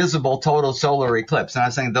a visible total solar eclipse. And I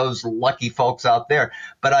was saying, those lucky folks out there.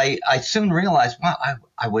 But I soon realized, wow,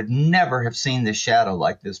 I would never have seen this shadow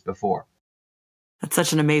like this before. That's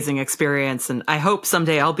such an amazing experience. And I hope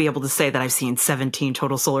someday I'll be able to say that I've seen 17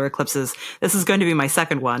 total solar eclipses. This is going to be my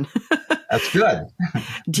second one. That's good.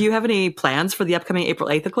 Do you have any plans for the upcoming April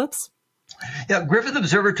 8th eclipse? Yeah, Griffith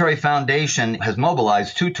Observatory Foundation has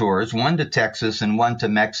mobilized 2 tours, one to Texas and one to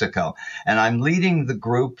Mexico. And I'm leading the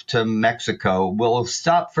group to Mexico. We'll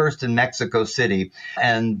stop first in Mexico City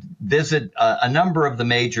and visit a number of the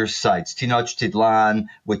major sites. Tenochtitlan,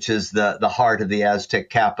 which is the heart of the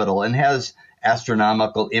Aztec capital and has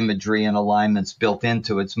astronomical imagery and alignments built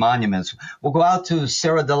into its monuments. We'll go out to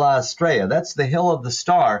Cerro de la Estrella. That's the Hill of the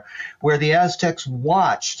Star, where the Aztecs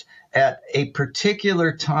watched at a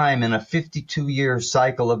particular time in a 52-year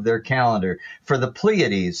cycle of their calendar for the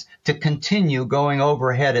Pleiades to continue going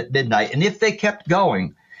overhead at midnight. And if they kept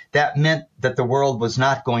going, that meant that the world was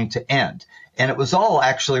not going to end. And it was all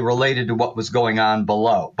actually related to what was going on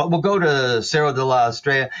below. But we'll go to Cerro de la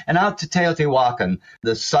Estrella and out to Teotihuacan,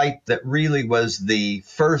 the site that really was the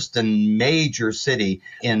first and major city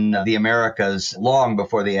in the Americas long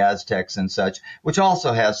before the Aztecs and such, which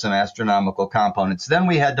also has some astronomical components. Then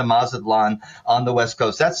we head to Mazatlan on the West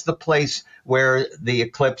Coast. That's the place where the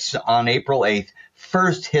eclipse on April 8th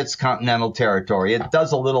first hits continental territory. It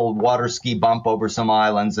does a little water ski bump over some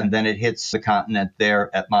islands, and then it hits the continent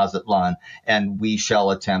there at Mazatlan, and we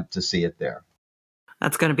shall attempt to see it there.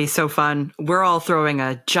 That's going to be so fun. We're all throwing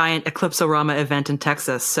a giant Eclipsorama event in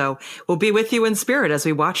Texas, so we'll be with you in spirit as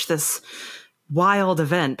we watch this wild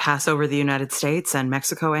event pass over the United States and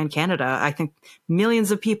Mexico and Canada. I think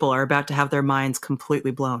millions of people are about to have their minds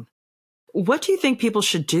completely blown. What do you think people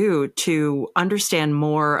should do to understand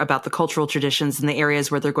more about the cultural traditions in the areas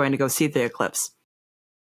where they're going to go see the eclipse?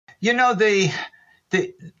 You know,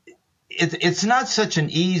 it's not such an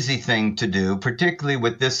easy thing to do, particularly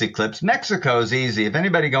with this eclipse. Mexico is easy. If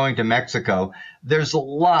anybody going to Mexico, there's a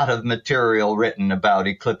lot of material written about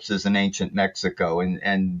eclipses in ancient Mexico,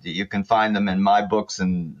 and you can find them in my books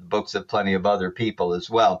and books of plenty of other people as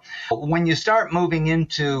well. When you start moving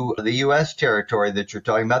into the U.S. territory that you're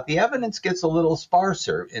talking about, the evidence gets a little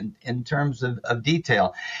sparser in terms of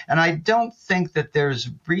detail. And I don't think that there's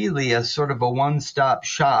really a sort of a one-stop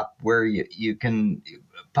shop where you can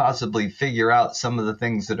possibly figure out some of the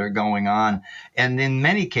things that are going on. And in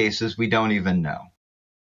many cases, we don't even know.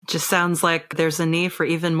 Just sounds like there's a need for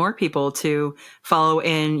even more people to follow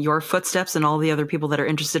in your footsteps and all the other people that are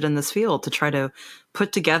interested in this field to try to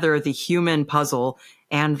put together the human puzzle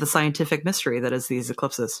and the scientific mystery that is these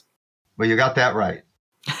eclipses. Well, you got that right.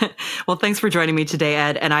 Well, thanks for joining me today,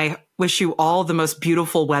 Ed. And I wish you all the most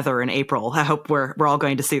beautiful weather in April. I hope we're all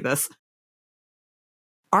going to see this.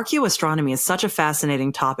 Archaeoastronomy is such a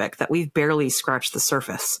fascinating topic that we've barely scratched the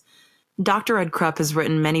surface. Dr. Ed Krupp has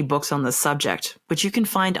written many books on this subject, which you can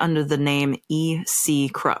find under the name E.C.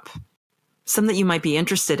 Krupp. Some that you might be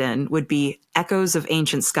interested in would be Echoes of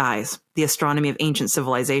Ancient Skies, The Astronomy of Ancient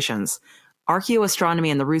Civilizations, Archaeoastronomy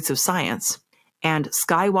and the Roots of Science, and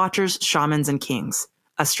Sky Watchers, Shamans, and Kings,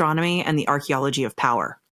 Astronomy and the Archaeology of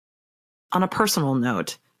Power. On a personal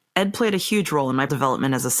note, Ed played a huge role in my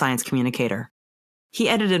development as a science communicator. He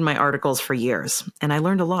edited my articles for years, and I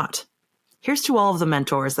learned a lot. Here's to all of the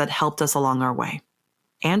mentors that helped us along our way.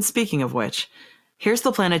 And speaking of which, here's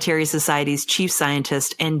the Planetary Society's chief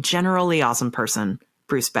scientist and generally awesome person,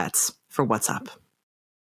 Bruce Betts, for What's Up.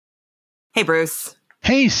 Hey, Bruce.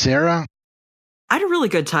 Hey, Sarah. I had a really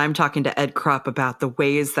good time talking to Ed Krupp about the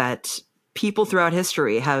ways that people throughout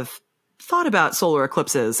history have thought about solar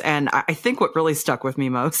eclipses. And I think what really stuck with me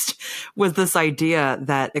most was this idea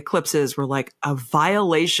that eclipses were like a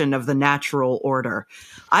violation of the natural order.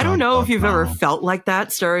 I don't know if you've ever felt like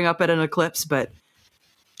that staring up at an eclipse, but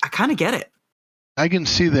I kind of get it. I can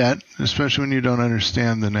see that, especially when you don't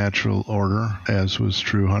understand the natural order, as was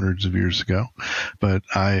true hundreds of years ago. But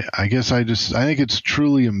I guess I think it's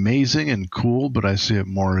truly amazing and cool, but I see it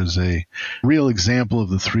more as a real example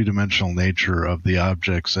of the three-dimensional nature of the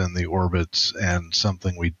objects and the orbits, and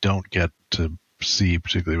something we don't get to see,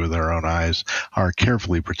 particularly with our own eyes, our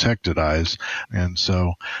carefully protected eyes. And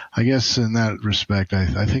so I guess in that respect,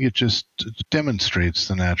 I think it just demonstrates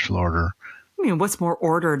the natural order. I mean, what's more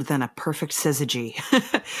ordered than a perfect syzygy?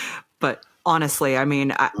 But honestly, I mean,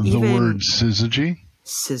 the word syzygy?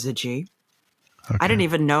 Syzygy. Okay. I didn't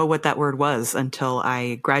even know what that word was until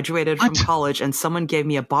I graduated from college, and someone gave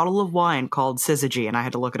me a bottle of wine called syzygy, and I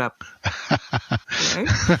had to look it up. Right?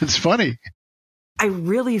 It's funny. I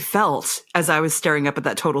really felt, as I was staring up at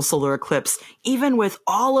that total solar eclipse, even with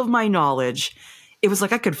all of my knowledge, it was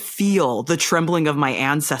like I could feel the trembling of my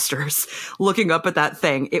ancestors looking up at that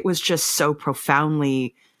thing. It was just so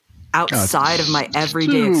profoundly outside of my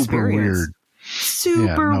everyday experience. Weird.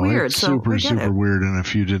 Super weird. It's super weird. And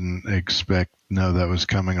if you didn't know that was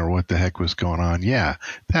coming or what the heck was going on,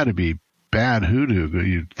 that'd be bad hoodoo,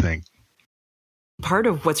 you'd think. Part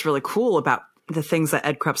of what's really cool about the things that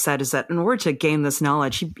Ed Krupp said is that in order to gain this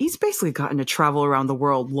knowledge, he's basically gotten to travel around the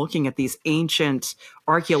world looking at these ancient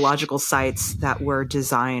archaeological sites that were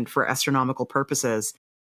designed for astronomical purposes.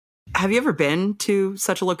 Have you ever been to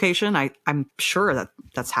such a location? I'm sure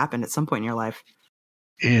that's happened at some point in your life.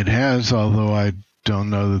 It has, although I don't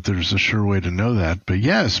know that there's a sure way to know that. But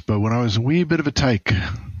yes, but when I was a wee bit of a tyke,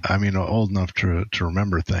 I mean, old enough to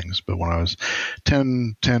remember things, but when I was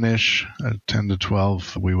 10-ish, 10 to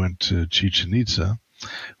 12, we went to Chichen Itza,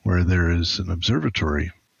 where there is an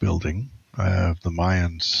observatory building the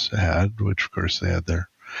Mayans had, which, of course, they had their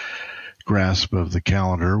grasp of the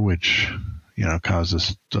calendar, which, caused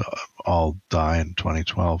us to all die in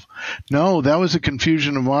 2012. No, that was a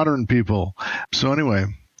confusion of modern people. So anyway,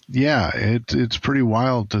 it's pretty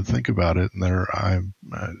wild to think about it, and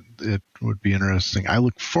it would be interesting. I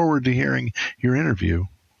look forward to hearing your interview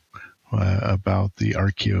about the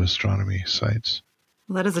archaeoastronomy sites.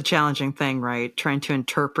 Well, that is a challenging thing, right? Trying to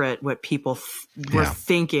interpret what people were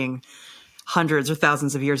thinking hundreds or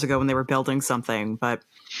thousands of years ago when they were building something. But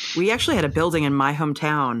we actually had a building in my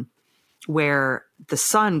hometown where the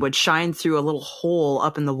sun would shine through a little hole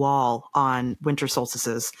up in the wall on winter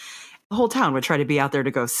solstices. The whole town would try to be out there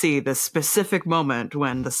to go see this specific moment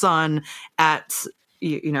when the sun as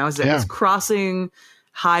it was crossing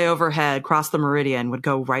high overhead, cross the meridian, would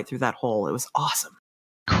go right through that hole. It was awesome.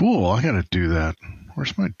 Cool. I got to do that.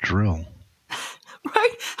 Where's my drill?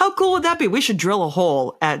 Right? How cool would that be? We should drill a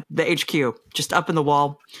hole at the HQ, just up in the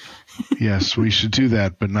wall. Yes, we should do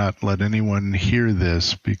that, but not let anyone hear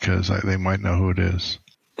this because they might know who it is.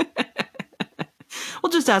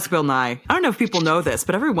 We'll just ask Bill Nye. I don't know if people know this,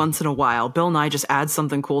 but every once in a while, Bill Nye just adds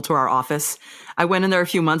something cool to our office. I went in there a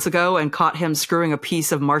few months ago and caught him screwing a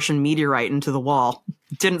piece of Martian meteorite into the wall.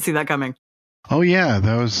 Didn't see that coming. Oh, yeah,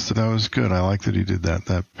 that was good. I like that he did that.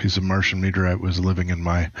 That piece of Martian meteorite was living in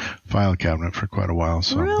my file cabinet for quite a while,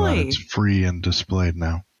 so really? I'm glad it's free and displayed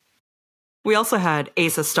now. We also had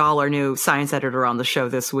Asa Stahl, our new science editor, on the show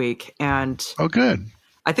this week. And oh, good.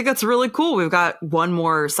 I think that's really cool. We've got one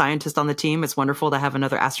more scientist on the team. It's wonderful to have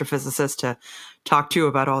another astrophysicist to talk to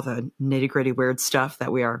about all the nitty-gritty weird stuff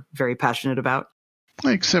that we are very passionate about.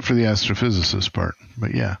 Except for the astrophysicist part,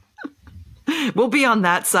 but yeah. We'll be on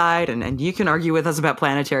that side, and you can argue with us about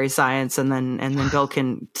planetary science, and then Bill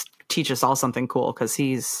can teach us all something cool because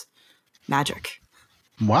he's magic.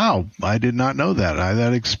 Wow, I did not know that.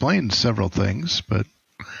 That explains several things, but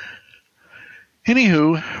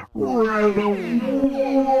anywho,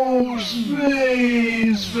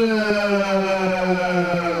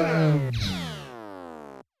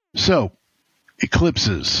 so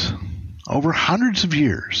eclipses. Over hundreds of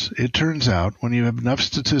years, it turns out, when you have enough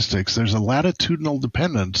statistics, there's a latitudinal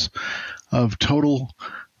dependence of total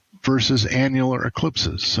versus annular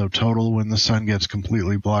eclipses. So total when the sun gets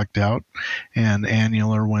completely blocked out, and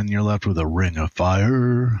annular when you're left with a ring of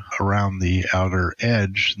fire around the outer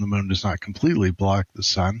edge. The moon does not completely block the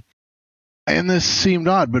sun. And this seemed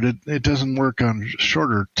odd, but it doesn't work on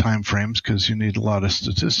shorter time frames because you need a lot of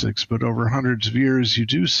statistics. But over hundreds of years, you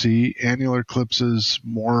do see annular eclipses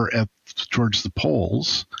more towards the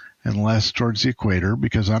poles and less towards the equator,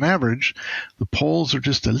 because on average, the poles are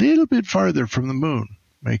just a little bit farther from the moon,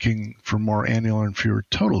 making for more annular and fewer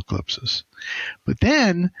total eclipses. But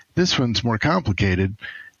then, this one's more complicated.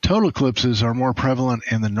 Total eclipses are more prevalent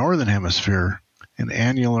in the northern hemisphere and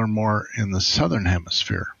annular more in the southern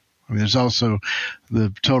hemisphere. I mean, there's also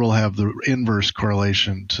the total have the inverse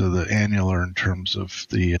correlation to the annular in terms of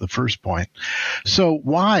the first point. So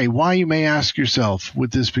why you may ask yourself,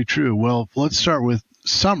 would this be true? Well, let's start with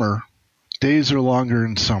summer. Days are longer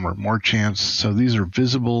in summer, more chance. So these are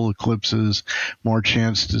visible eclipses, more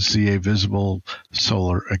chance to see a visible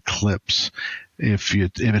solar eclipse if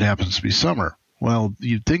it happens to be summer. Well,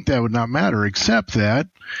 you'd think that would not matter, except that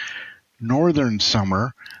northern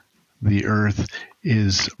summer, the Earth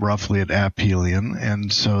is roughly at aphelion,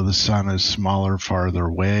 and so the sun is smaller, farther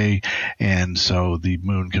away, and so the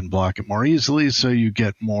moon can block it more easily, so you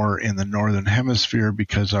get more in the northern hemisphere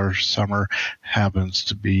because our summer happens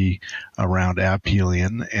to be around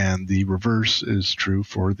aphelion, and the reverse is true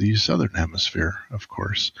for the southern hemisphere, of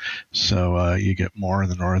course. So you get more in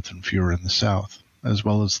the north and fewer in the south, as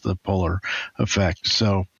well as the polar effect.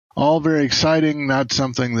 So all very exciting, not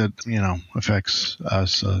something that, affects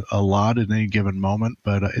us a lot at any given moment,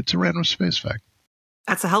 but it's a random space fact.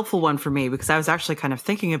 That's a helpful one for me because I was actually kind of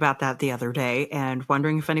thinking about that the other day and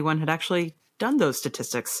wondering if anyone had actually done those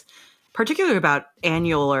statistics, particularly about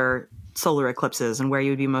annular solar eclipses and where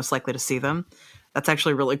you'd be most likely to see them. That's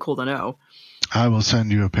actually really cool to know. I will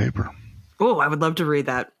send you a paper. Oh, I would love to read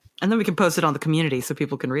that. And then we can post it on the community so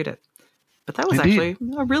people can read it. But that was Indeed.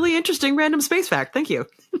 actually a really interesting random space fact. Thank you.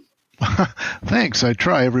 Thanks. I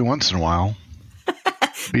try every once in a while.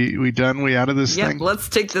 We done? We out of this thing? Yep, let's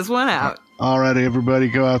take this one out. All right, everybody,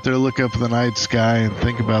 go out there, look up the night sky, and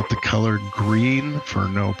think about the color green for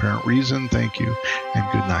no apparent reason. Thank you,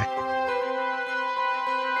 and good night.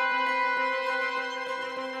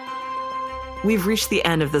 We've reached the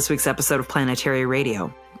end of this week's episode of Planetary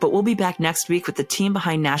Radio, but we'll be back next week with the team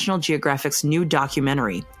behind National Geographic's new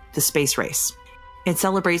documentary, The Space Race. It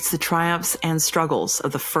celebrates the triumphs and struggles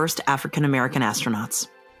of the first African-American astronauts.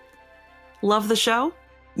 Love the show?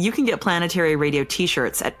 You can get Planetary Radio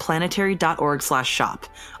t-shirts at planetary.org/shop,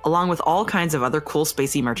 along with all kinds of other cool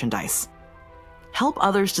spacey merchandise. Help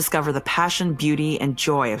others discover the passion, beauty, and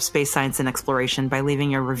joy of space science and exploration by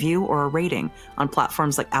leaving a review or a rating on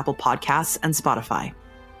platforms like Apple Podcasts and Spotify.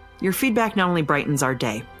 Your feedback not only brightens our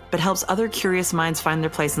day, but helps other curious minds find their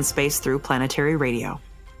place in space through Planetary Radio.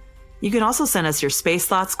 You can also send us your space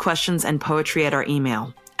thoughts, questions, and poetry at our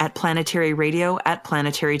email at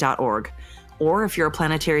planetaryradio@planetary.org. Or if you're a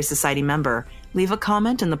Planetary Society member, leave a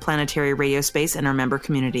comment in the Planetary Radio space in our member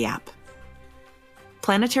community app.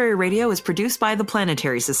 Planetary Radio is produced by the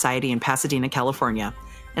Planetary Society in Pasadena, California,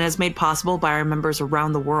 and is made possible by our members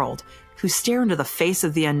around the world who stare into the face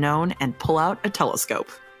of the unknown and pull out a telescope.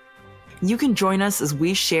 You can join us as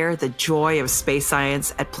we share the joy of space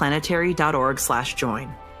science at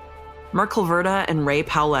planetary.org/join. Mark Culverda and Ray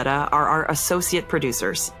Paoletta are our associate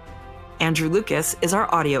producers. Andrew Lucas is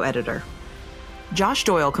our audio editor. Josh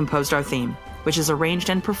Doyle composed our theme, which is arranged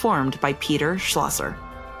and performed by Peter Schlosser.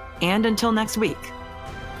 And until next week,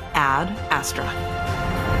 Ad Astra.